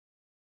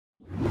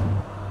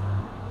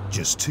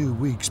Just 2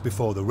 weeks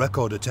before the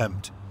record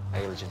attempt,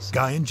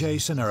 Guy and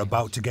Jason are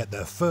about to get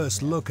their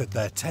first look at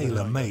their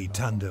tailor-made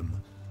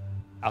tandem.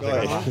 How's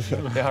it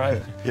going? You all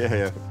right?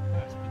 Yeah.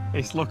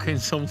 It's looking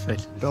something.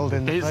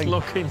 Building the thing.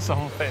 Looking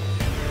something.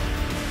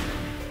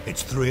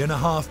 It's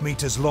 3.5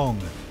 meters long,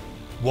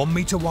 1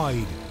 meter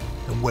wide,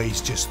 and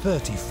weighs just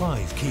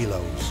 35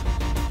 kilos.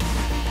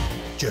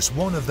 Just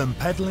one of them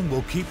pedaling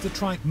will keep the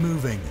trike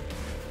moving,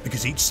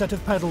 because each set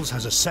of pedals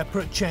has a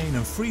separate chain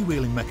and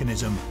freewheeling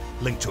mechanism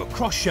linked to a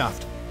cross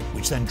shaft,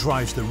 which then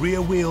drives the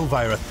rear wheel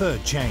via a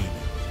third chain.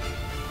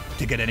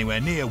 To get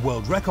anywhere near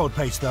world record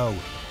pace though,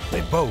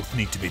 they both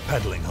need to be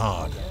pedaling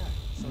hard.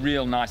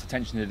 Real nice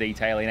attention to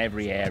detail in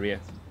every area.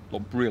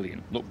 Look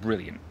brilliant,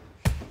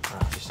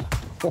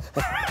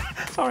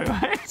 Sorry,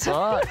 mate. It's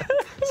all right.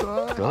 It's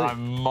all right.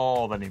 I'm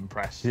more than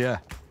impressed. Yeah,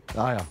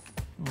 I am.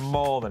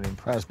 More than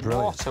impressed. That's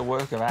brilliant. What a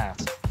work of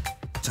art.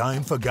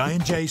 Time for Guy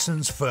and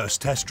Jason's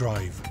first test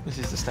drive. This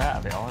is the start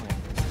of it all, isn't it?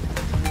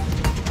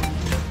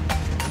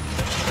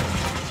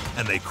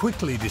 And they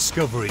quickly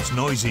discover it's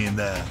noisy in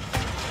there.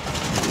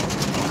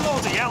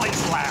 Bloody hell,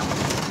 it's loud.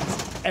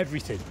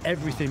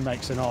 Everything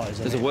makes a noise.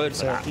 There's a word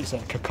for that. It's a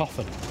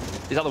cacophony.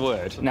 Is that the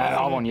word? No,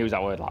 I won't use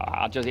that word like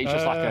that. It's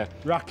just like a...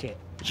 Racket.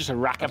 It's just a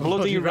racket. A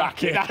bloody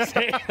racket. That's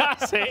it.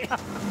 That's it.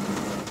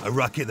 A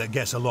racket that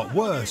gets a lot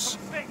worse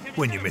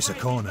when you miss a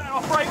corner.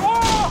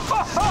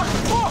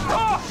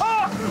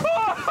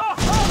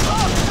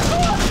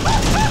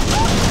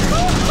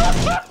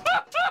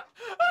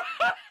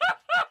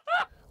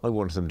 I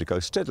wanted them to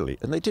go steadily,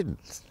 and they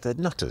didn't. They're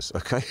nutters,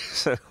 OK?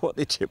 So what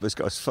they did was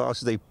go as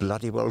fast as they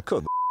bloody well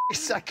could.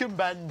 Second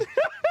bend.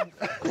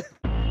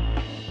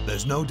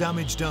 There's no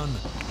damage done,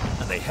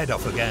 and they head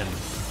off again.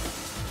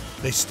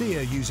 They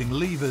steer using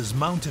levers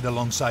mounted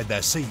alongside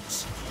their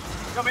seats.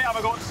 Come here, have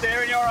a go at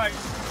steering, you all right?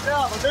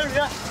 Yeah, I do,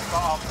 yeah.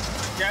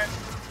 Yeah.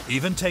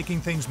 Even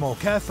taking things more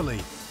carefully,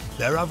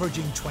 they're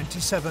averaging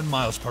 27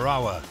 miles per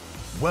hour,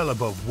 well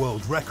above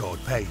world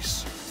record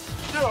pace.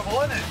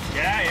 Doable, isn't it?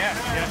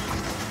 Yeah.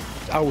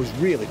 I was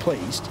really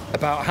pleased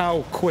about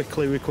how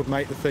quickly we could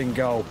make the thing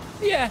go.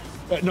 Yeah.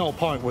 At no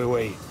point were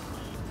we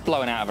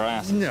Blowing out of our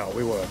ass. No,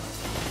 we weren't.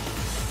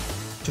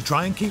 To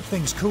try and keep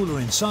things cooler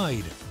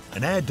inside,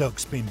 an air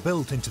duct's been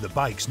built into the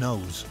bike's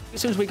nose. As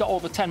soon as we got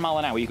over 10 mile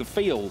an hour, you could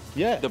feel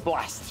Yeah. the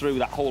blast through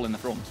that hole in the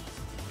front.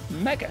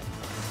 Mega.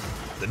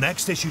 The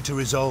next issue to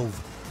resolve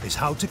is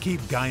how to keep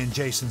Guy and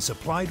Jason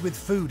supplied with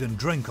food and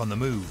drink on the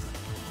move.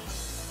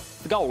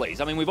 The goal is,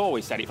 I mean, we've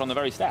always said it from the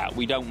very start,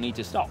 we don't need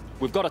to stop.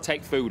 We've got to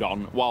take food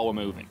on while we're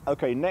moving.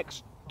 OK,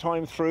 next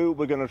time through,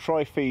 we're going to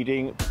try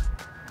feeding.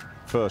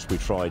 First, we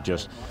tried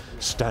just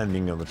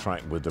standing on the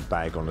track with the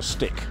bag on a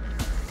stick.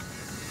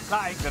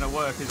 That ain't gonna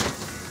work, is it?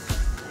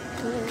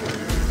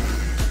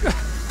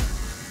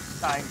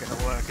 That ain't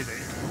gonna work, is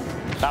it?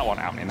 That one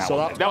happening, that So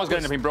one. that That was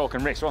going was- to be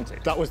broken wrist, wasn't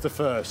it? That was the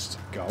first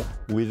go.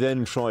 We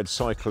then tried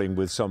cycling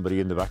with somebody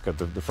in the back of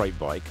the freight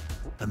bike.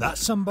 And that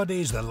somebody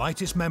is the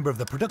lightest member of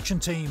the production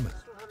team,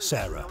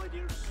 Sarah.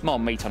 More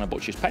meat on a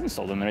butcher's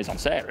pencil than there is on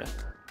Sarah.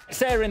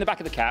 Sarah in the back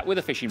of the car with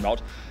a fishing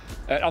rod,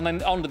 and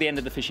then onto the end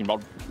of the fishing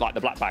rod, like the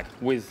black bag,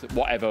 with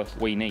whatever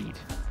we need.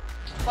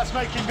 Let's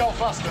make him go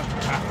faster.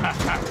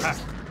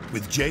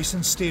 With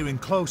Jason steering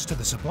close to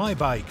the supply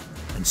bike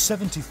and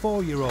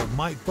 74-year-old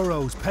Mike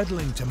Burrows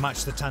pedalling to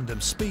match the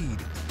tandem's speed,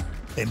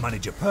 they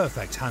manage a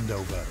perfect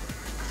handover.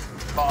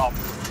 Spot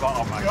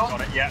on, mate.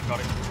 Got it, yeah,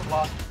 got it.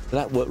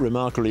 That worked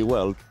remarkably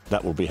well.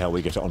 That will be how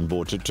we get it on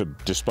board. To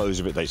dispose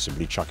of it, they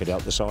simply chuck it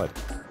out the side.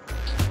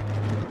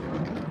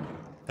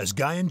 As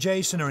Guy and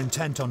Jason are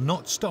intent on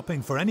not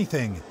stopping for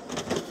anything,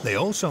 they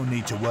also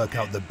need to work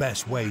out the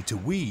best way to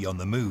wee on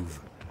the move.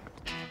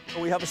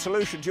 We have a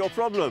solution to your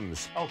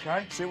problems.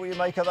 Okay. See what you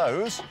make of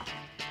those.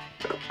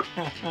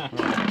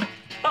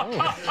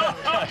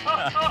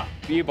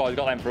 You boys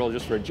got them for all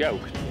just for a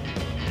joke.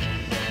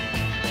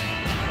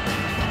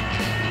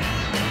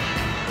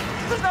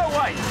 There's no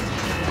way.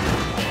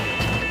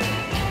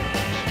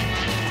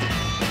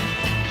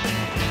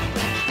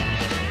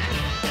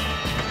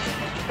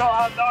 No,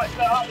 it's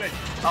not happening.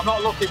 I'm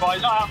not lucky, boys.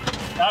 It's not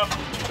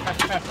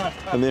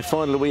happening. And then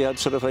finally, we had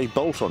sort of a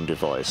bolt-on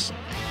device.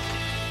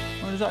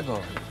 Where does that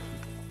go?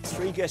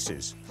 3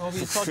 guesses. Over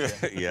your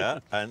pocket? Yeah,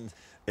 and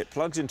it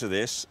plugs into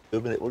this. A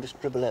minute, we'll just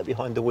dribble out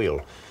behind the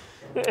wheel.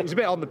 It was a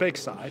bit on the big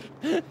side.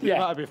 It Yeah.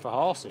 might have been for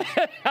horses.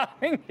 I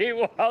think it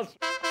was.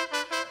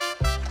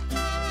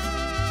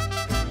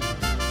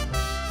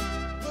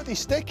 Bloody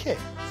sticky.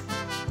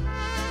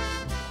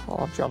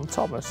 Oh, John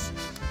Thomas.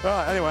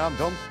 Right, anyway, I'm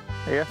done.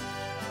 Here.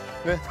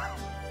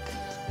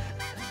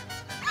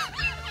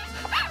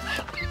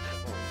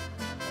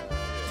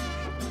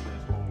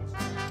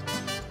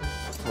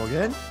 Plug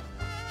in.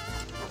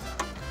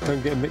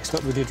 Don't get mixed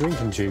up with your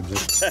drinking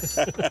tubes.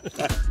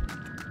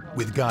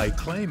 With Guy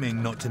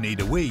claiming not to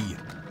need a wee,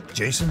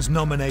 Jason's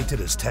nominated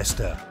as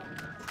tester.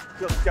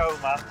 Just go,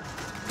 man.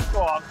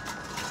 Go on.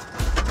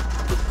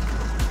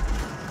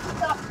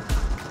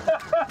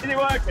 Is it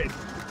working?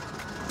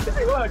 Is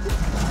it working?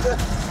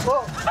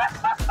 Look.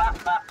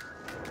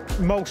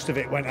 Most of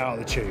it went out of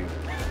the tube.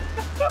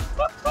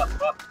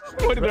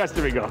 Where did the rest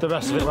of it go? The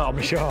rest of it went on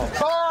my shorts.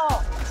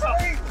 Oh,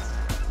 sweet!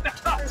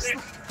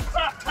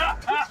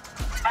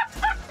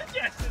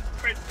 Yes,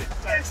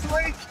 it's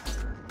leak.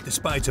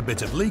 Despite a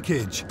bit of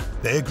leakage,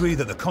 they agree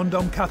that the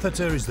condom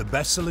catheter is the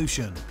best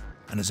solution,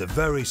 and as a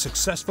very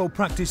successful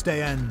practice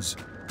day ends,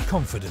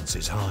 confidence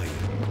is high.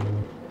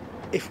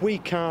 If we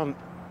can't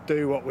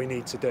do what we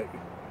need to do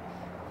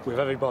with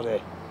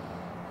everybody,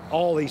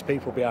 all these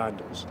people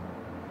behind us,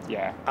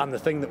 Yeah, and the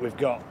thing that we've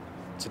got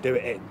to do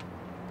it in,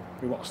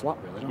 we want a slap,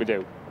 really, don't we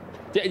do.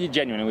 Yeah,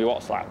 genuinely, we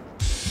want slap.